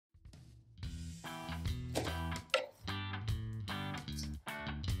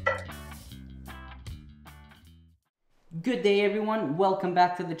Good day everyone, welcome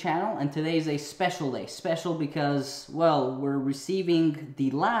back to the channel, and today is a special day. Special because, well, we're receiving the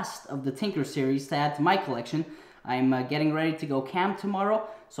last of the Tinker series to add to my collection. I'm getting ready to go camp tomorrow,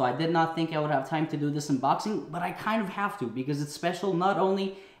 so I did not think I would have time to do this unboxing, but I kind of have to because it's special. Not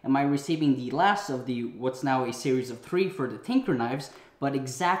only am I receiving the last of the what's now a series of 3 for the Tinker knives, but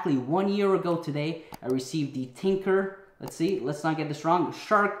exactly 1 year ago today, I received the Tinker, let's not get this wrong,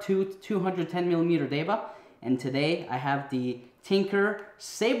 Shark Tooth 210mm Deba. And today I have the Tinker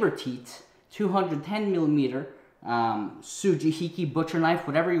Sabre Teeth 210mm Tsujihiki butcher knife,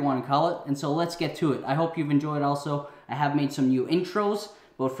 whatever you want to call it. And so let's get to it. I hope you've enjoyed also. I have made some new intros,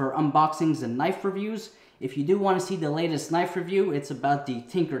 both for unboxings and knife reviews. If you do want to see the latest knife review, it's about the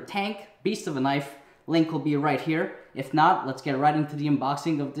Tinker Tank, beast of a knife. Link will be right here. If not, let's get right into the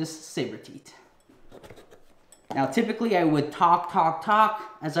unboxing of this Sabre Teeth. Now, typically I would talk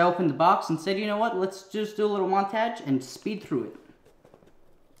as I opened the box and said, you know what, let's just do a little montage and speed through it.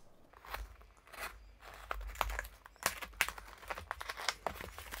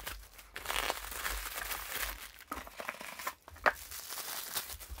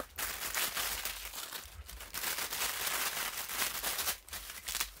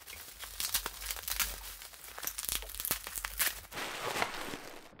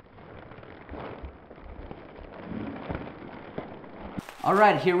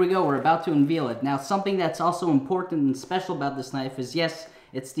 Alright, here we go. We're about to unveil it. Now, something that's also important and special about this knife is, yes,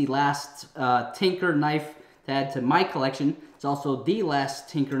 it's the last Tinker knife to add to my collection. It's also the last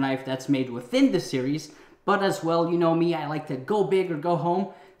Tinker knife that's made within the series. But as well, you know me, I like to go big or go home.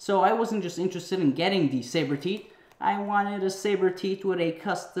 So I wasn't just interested in getting the Sabre Teeth. I wanted a Sabre Teeth with a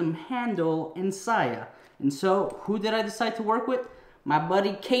custom handle and saya. And so, who did I decide to work with? My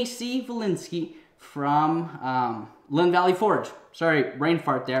buddy Casey Valinsky from Lynn Valley Forge. Sorry, brain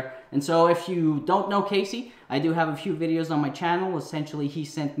fart there. And so if you don't know Casey, I do have a few videos on my channel. Essentially, he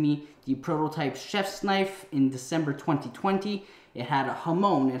sent me the prototype chef's knife in December 2020. It had a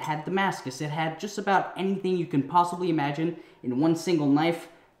hamon, it had Damascus, it had just about anything you can possibly imagine in one single knife.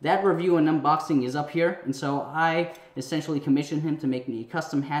 That review and unboxing is up here. And so I essentially commissioned him to make me a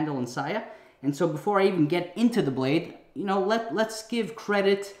custom handle and saya. And so before I even get into the blade, you know, let's give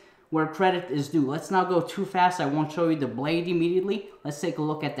credit where credit is due. Let's not go too fast. I won't show you the blade immediately. Let's take a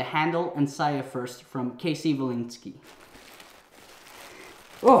look at the handle and saya first from Casey Valinsky.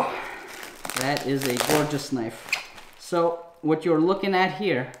 Oh, that is a gorgeous knife. So what you're looking at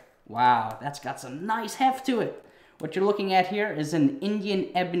here, wow, that's got some nice heft to it. What you're looking at here is an Indian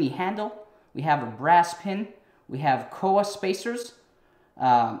ebony handle. We have a brass pin. We have koa spacers.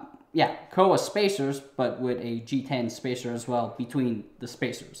 Koa spacers, but with a G10 spacer as well between the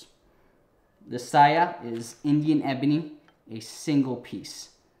spacers. The saya is Indian ebony, a single piece.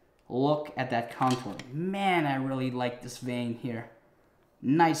 Look at that contour. Man, I really like this vein here.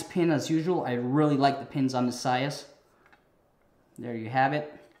 Nice pin as usual. I really like the pins on the sayas. There you have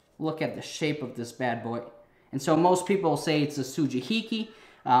it. Look at the shape of this bad boy. And so most people say it's a Tsujihiki.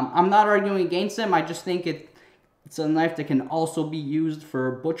 I'm not arguing against them. I just think it's a knife that can also be used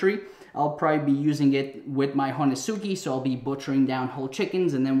for butchery. I'll probably be using it with my Honesuki, so I'll be butchering down whole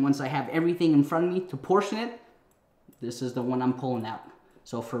chickens, and then once I have everything in front of me to portion it, this is the one I'm pulling out.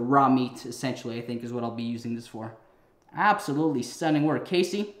 So for raw meat, essentially, I think is what I'll be using this for. Absolutely stunning work.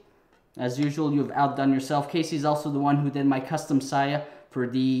 Casey, as usual, you've outdone yourself. Casey's also the one who did my custom saya for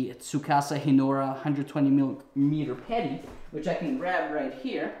the Tsukasa Hinora 120mm petty, which I can grab right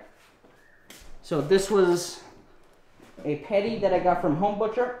here. So this was a petty that I got from Home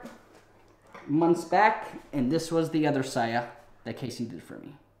Butcher months back, and this was the other saya that Casey did for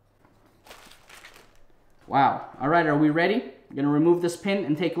me. Wow. Alright, are we ready? I'm going to remove this pin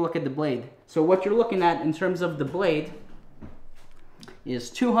and take a look at the blade. So what you're looking at in terms of the blade is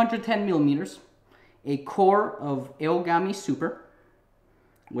 210mm, a core of Aogami Super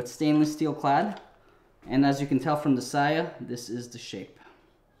with stainless steel clad, and as you can tell from the saya, this is the shape.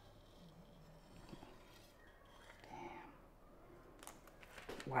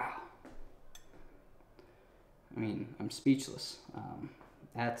 Wow. I mean, I'm speechless.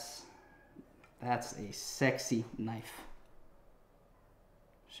 That's a sexy knife.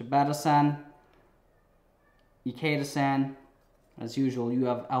 Shibata-san, Ikeda-san, as usual, you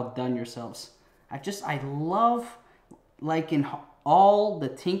have outdone yourselves. I love, like in all the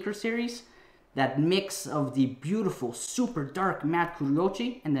Tinker series, that mix of the beautiful, super dark matte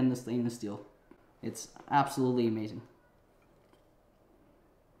kurochi and then the stainless steel. It's absolutely amazing.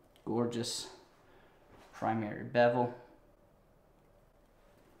 Gorgeous primary bevel.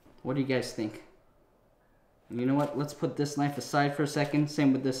 What do you guys think? You know what? Let's put this knife aside for a second.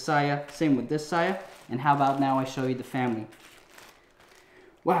 Same with this saya. Same with this saya. And how about now I show you the family?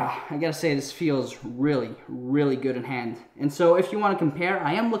 Wow, I gotta say this feels really, really good in hand. And so if you want to compare,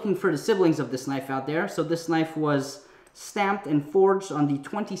 I am looking for the siblings of this knife out there. So this knife was stamped and forged on the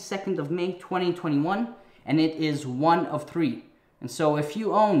 22nd of May, 2021. And it is 1 of 3. And so if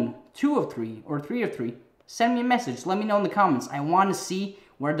you own 2 of 3 or 3 of 3, send me a message. Let me know in the comments. I want to see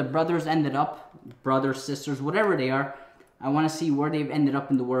where the brothers ended up. Brothers, sisters, whatever they are. I want to see where they've ended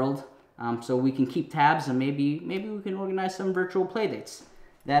up in the world. So we can keep tabs and maybe we can organize some virtual playdates.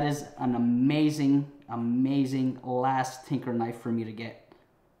 That is an amazing, amazing last Tinker knife for me to get.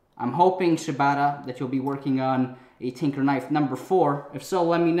 I'm hoping, Shibata, that you'll be working on a Tinker knife number 4. If so,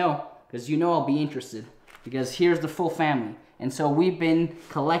 let me know, because you know I'll be interested. Because here's the full family. And so we've been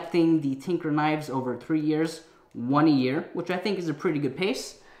collecting the Tinker knives over 3 years, 1 a year, which I think is a pretty good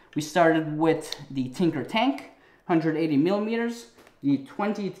pace. We started with the Tinker Tank, 180 millimeters, the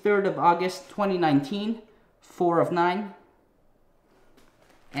 23rd of August, 2019, 4 of 9.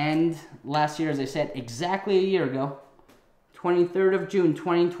 And last year, as I said, exactly a year ago, 23rd of June,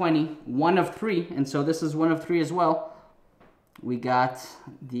 2020, 1 of 3. And so this is 1 of 3 as well. We got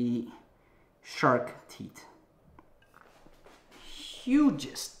the shark teeth.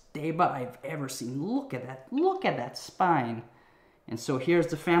 Hugest deba I've ever seen. Look at that. Look at that spine. And so here's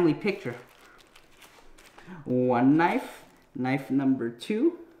the family picture. 1 knife, knife number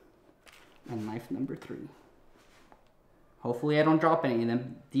 2, and knife number 3. Hopefully I don't drop any of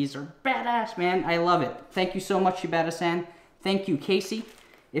them. These are badass, man. I love it. Thank you so much, Shibata-san. Thank you, Casey.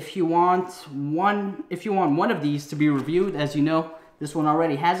 If you want one of these to be reviewed, as you know, this one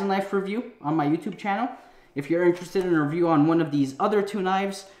already has a knife review on my YouTube channel. If you're interested in a review on one of these other 2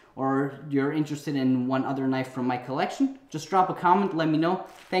 knives, or you're interested in one other knife from my collection, just drop a comment, let me know.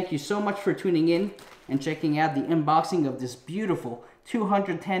 Thank you so much for tuning in and checking out the unboxing of this beautiful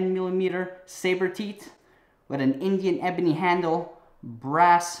 210 millimeter Sabre teeth with an Indian ebony handle,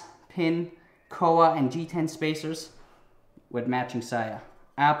 brass pin, koa, and G10 spacers with matching saya.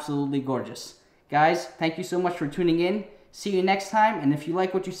 Absolutely gorgeous. Guys, thank you so much for tuning in. See you next time, and if you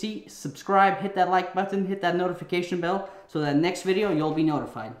like what you see, subscribe, hit that like button, hit that notification bell, so that next video you'll be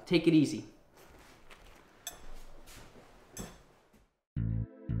notified. Take it easy.